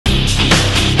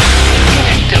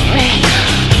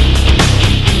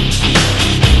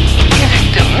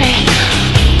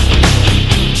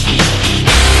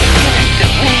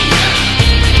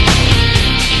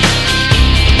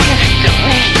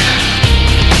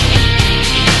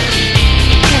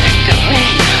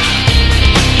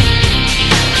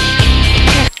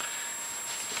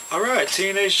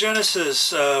Teenage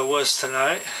Genesis was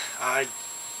tonight. I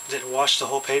didn't watch the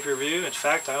whole pay-per-view. In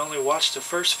fact, I only watched the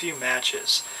first few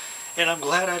matches. And I'm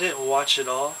glad I didn't watch it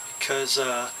all because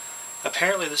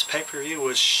apparently this pay-per-view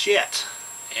was shit.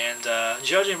 And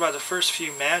judging by the first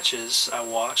few matches I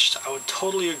watched, I would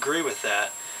totally agree with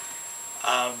that.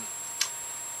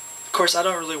 Of course, I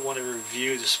don't really want to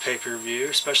review this pay-per-view,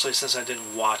 especially since I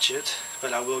didn't watch it,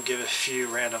 but I will give a few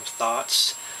random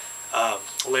thoughts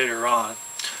later on.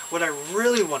 What I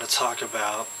really want to talk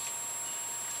about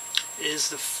is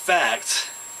the fact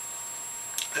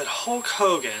that Hulk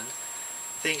Hogan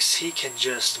thinks he can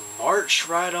just march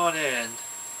right on in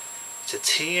to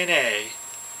TNA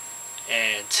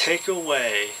and take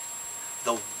away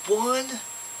the one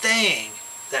thing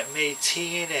that made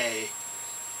TNA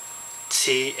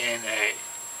TNA,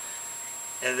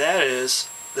 and that is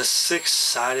the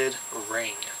six-sided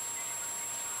ring.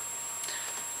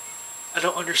 I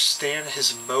don't understand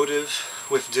his motive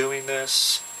with doing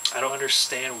this. I don't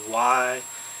understand why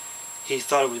he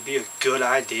thought it would be a good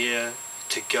idea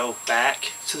to go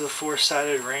back to the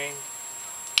four-sided ring.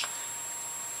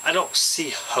 I don't see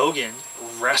Hogan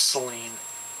wrestling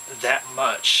that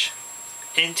much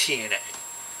in TNA.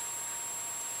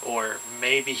 Or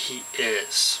maybe he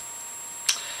is.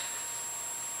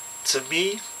 To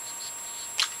me,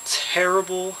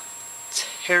 terrible,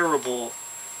 terrible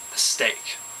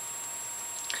mistake.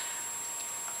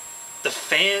 The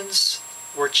fans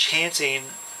were chanting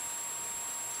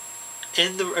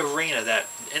in the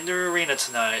arena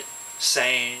tonight,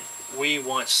 saying, "We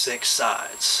want six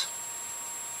sides."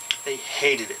 They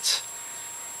hated it.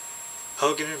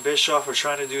 Hogan and Bischoff were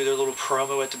trying to do their little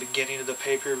promo at the beginning of the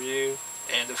pay-per-view,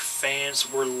 and the fans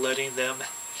were letting them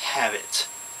have it.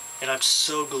 And I'm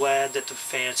so glad that the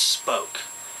fans spoke.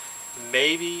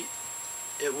 Maybe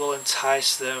it will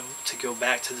entice them to go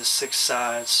back to the six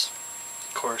sides.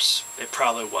 Of course, it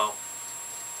probably won't.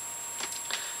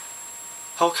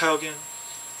 Hulk Hogan,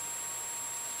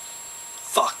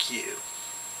 fuck you.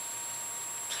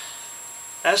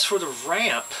 As for the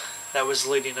ramp that was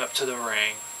leading up to the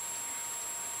ring,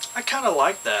 I kind of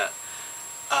like that.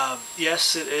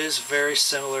 Yes, it is very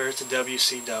similar to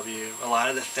WCW. A lot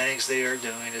of the things they are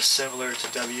doing is similar to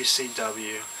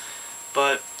WCW.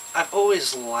 But I've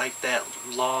always liked that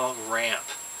long ramp.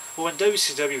 Well, when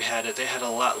WCW had it, they had a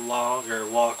lot longer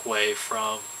walkway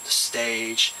from the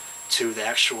stage to the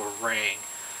actual ring.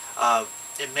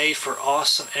 It made for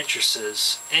awesome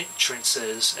entrances,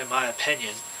 in my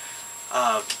opinion.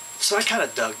 So I kind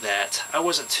of dug that. I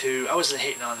wasn't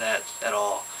hating on that at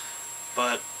all.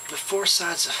 But the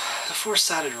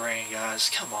four-sided ring, guys,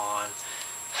 come on.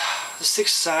 The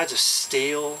six sides of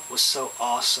steel was so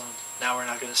awesome. Now we're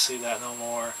not going to see that no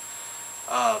more.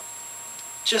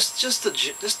 Just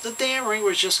the damn ring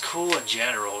was just cool in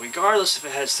general, regardless if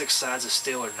it had six sides of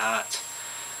steel or not.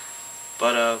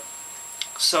 But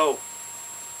so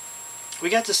we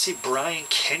got to see Brian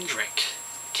Kendrick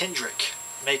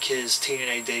make his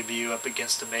TNA debut up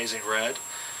against Amazing Red.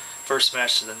 First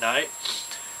match of the night.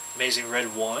 Amazing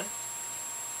Red won.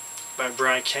 But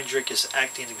Brian Kendrick is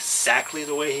acting exactly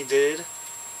the way he did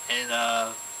in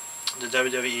the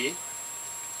WWE.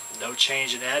 No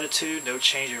change in attitude, no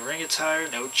change in ring attire,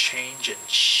 no change in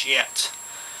shit.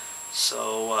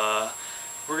 So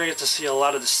we're going to get to see a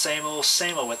lot of the same old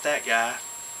with that guy.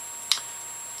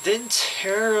 Then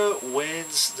Tara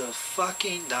wins the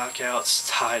fucking Knockouts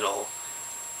title.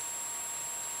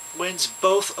 Wins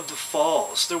both of the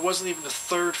falls. There wasn't even a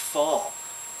third fall.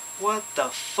 What the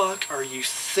fuck are you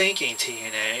thinking,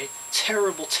 TNA?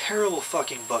 Terrible, terrible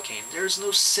fucking booking. There's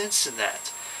no sense in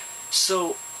that.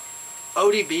 So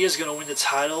ODB is going to win the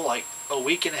title like a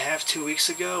week and a half, 2 weeks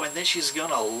ago, and then she's going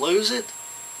to lose it?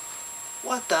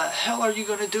 What the hell are you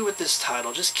going to do with this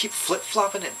title? Just keep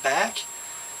flip-flopping it back?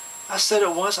 I said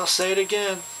it once, I'll say it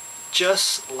again.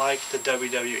 Just like the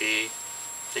WWE.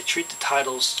 They treat the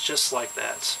titles just like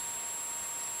that.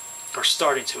 Or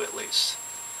starting to, at least.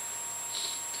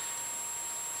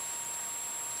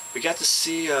 We got to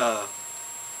see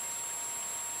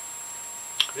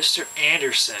Mr.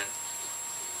 Anderson,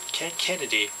 Ken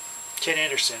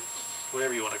Anderson,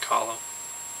 whatever you want to call him,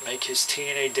 make his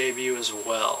TNA debut as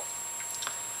well.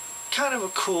 Kind of a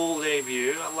cool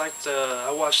debut.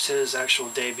 I watched his actual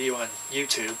debut on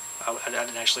YouTube. I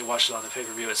didn't actually watch it on the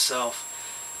pay-per-view itself.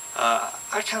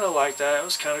 I kind of liked that. It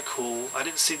was kind of cool. I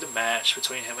didn't see the match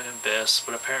between him and Abyss,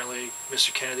 but apparently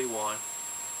Mr. Kennedy won.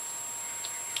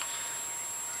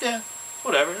 Yeah,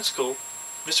 whatever, that's cool.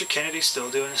 Mr. Kennedy's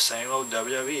still doing the same old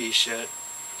WWE shit.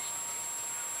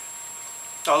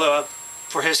 Although,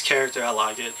 for his character, I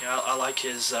like it. You know, I like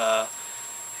his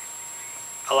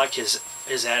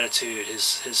his attitude,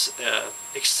 his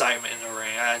excitement in the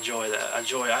ring. I enjoy that. I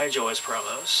enjoy his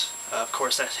promos. Of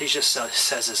course, that he just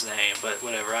says his name, but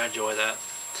whatever. I enjoy that.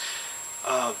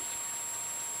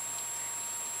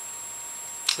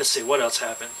 Let's see what else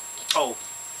happened. Oh,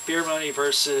 Beer Money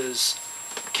versus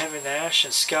Kevin Nash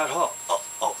and Scott Hall.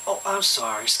 Oh, I'm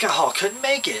sorry. Scott Hall couldn't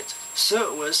make it.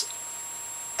 So it was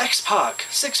X-Pac,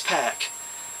 Six Pack,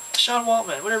 Sean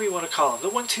Waltman, whatever you want to call him. The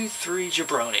 1, 2, 3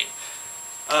 jabroni.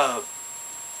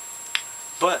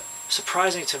 But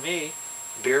surprising to me,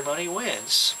 Beer Money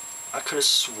wins. I could have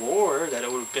swore that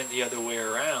it would have been the other way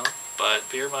around, but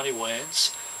Beer Money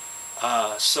wins.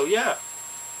 So yeah,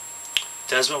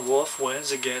 Desmond Wolfe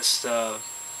wins against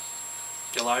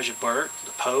Elijah Burke,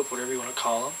 the Pope, whatever you want to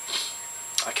call him.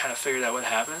 I kind of figured that would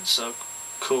happen, so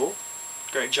cool.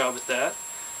 Great job with that.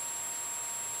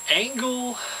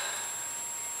 Angle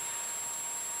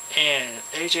and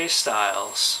AJ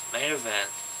Styles, main event.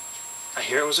 I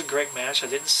hear it was a great match. I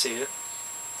didn't see it.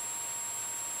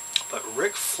 But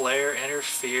Ric Flair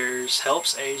interferes,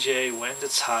 helps AJ win the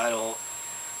title,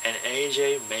 and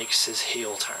AJ makes his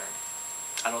heel turn.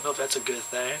 I don't know if that's a good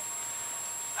thing.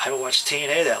 I haven't watched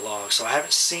TNA that long, so I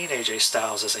haven't seen AJ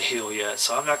Styles as a heel yet,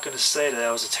 so I'm not going to say that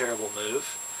that was a terrible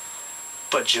move.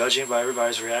 But judging by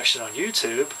everybody's reaction on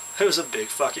YouTube, it was a big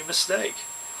fucking mistake.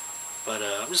 But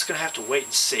I'm just going to have to wait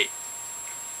and see.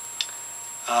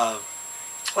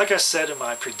 Like I said in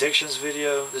my predictions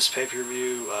video, this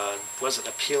pay-per-view wasn't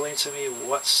appealing to me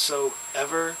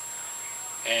whatsoever.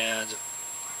 And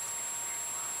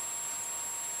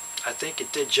I think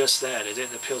it did just that. It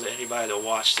didn't appeal to anybody that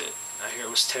watched it. I hear it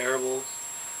was terrible.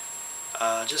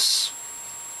 Just,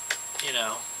 you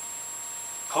know,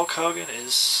 Hulk Hogan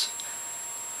is,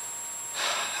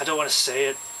 I don't want to say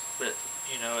it, but,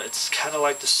 you know, it's kind of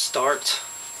like the start,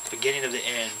 beginning of the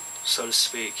end, so to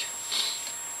speak.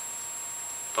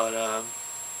 But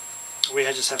we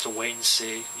just have to wait and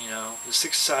see. You know, the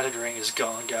six-sided ring is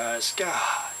gone, guys.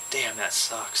 God damn, that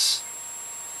sucks.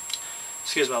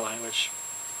 Excuse my language,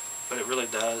 but it really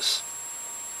does.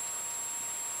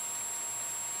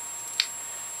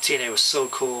 TNA was so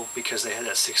cool because they had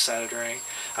that six-sided ring.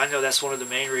 I know that's one of the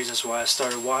main reasons why I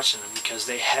started watching them, because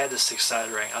they had the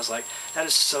six-sided ring. I was like, that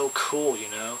is so cool, you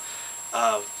know.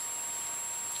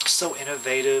 So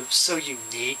innovative, so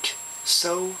unique,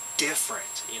 so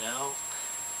different, you know.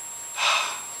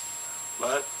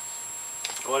 But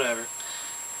whatever.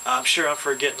 I'm sure I'm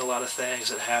forgetting a lot of things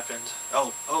that happened.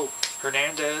 Oh,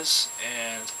 Hernandez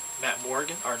and Matt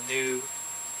Morgan are new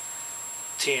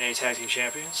TNA Tag Team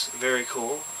Champions. Very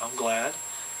cool. I'm glad.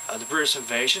 The British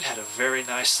Invasion had a very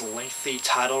nice lengthy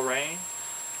title reign.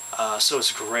 So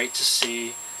it's great to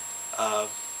see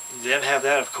them have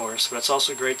that, of course, but it's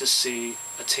also great to see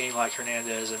a team like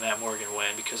Hernandez and Matt Morgan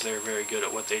win, because they're very good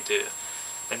at what they do.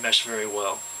 They mesh very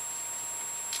well.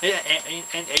 Yeah,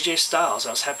 and AJ Styles, I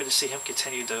was happy to see him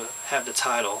continue to have the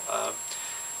title.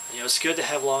 You know, it's good to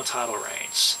have long title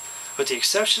reigns. With the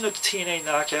exception of the TNA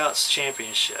Knockouts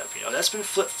Championship, you know, that's been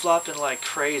flip-flopping like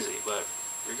crazy, but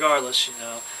regardless, you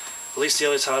know, at least the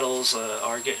other titles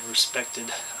are getting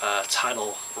respected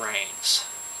title reigns.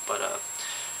 But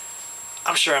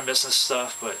I'm sure I'm missing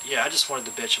stuff, but yeah, I just wanted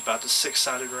to bitch about the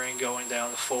six-sided ring going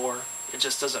down to 4. It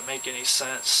just doesn't make any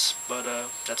sense, but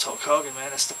that's Hulk Hogan,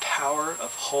 man. It's the power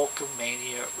of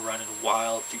Hulkamania running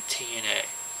wild through TNA.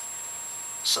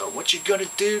 So what you gonna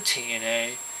do,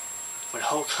 TNA, when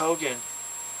Hulk Hogan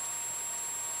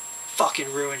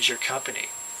fucking ruins your company,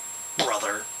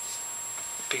 brother?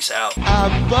 Peace out.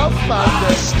 I buff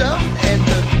my stuff